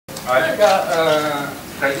Adakah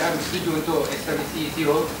kerajaan bersetuju untuk ekstradisi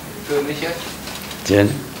Sirul ke Malaysia?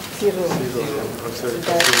 Sirul.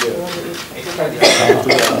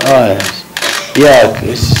 Ya,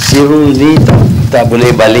 Sirul ni tak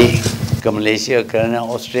boleh balik ke Malaysia kerana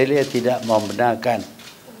Australia tidak membenarkan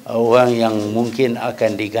orang yang mungkin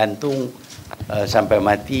akan digantung sampai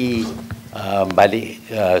mati balik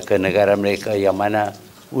ke negara mereka yang mana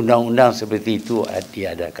undang-undang seperti itu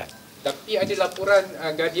diadakan. Tapi ada laporan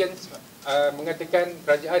Guardian mengatakan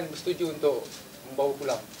kerajaan bersetuju untuk membawa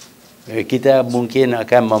pulang. Kita mungkin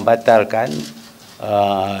akan membatalkan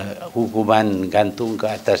hukuman gantung ke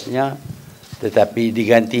atasnya, tetapi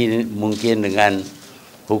diganti mungkin dengan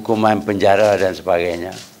hukuman penjara dan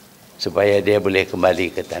sebagainya supaya dia boleh kembali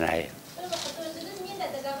ke tanah air. So does this mean that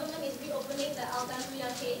the government is reopening the Altantuyaa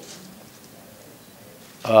case?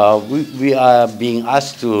 We are being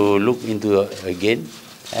asked to look into again,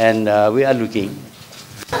 and we are looking.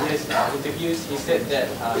 Yes, interviews he said that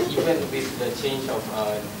even with the change of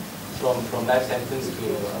from life sentence to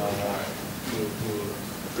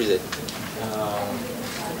prison.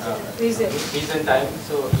 Prison time.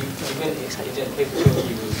 So even in that case,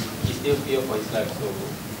 he still fear for his life. So.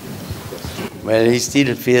 Well, he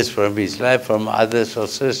still fears from his life from other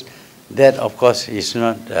sources. That, of course, is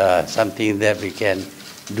not something that we can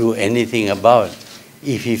do anything about.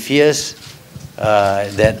 If he fears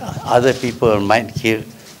that other people might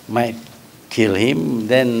kill him,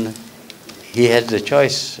 then he has the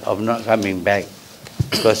choice of not coming back,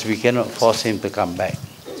 because we cannot force him to come back.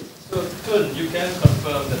 So, you can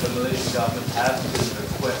confirm that the Malaysian government has been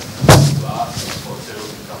requested to ask for Sirul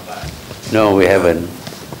to come back? No, we haven't.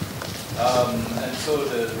 And so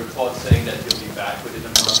the report saying that he'll be back within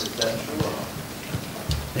a month, is that true or not?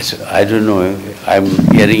 I don't know. I'm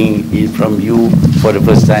hearing it from you for the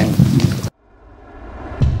first time.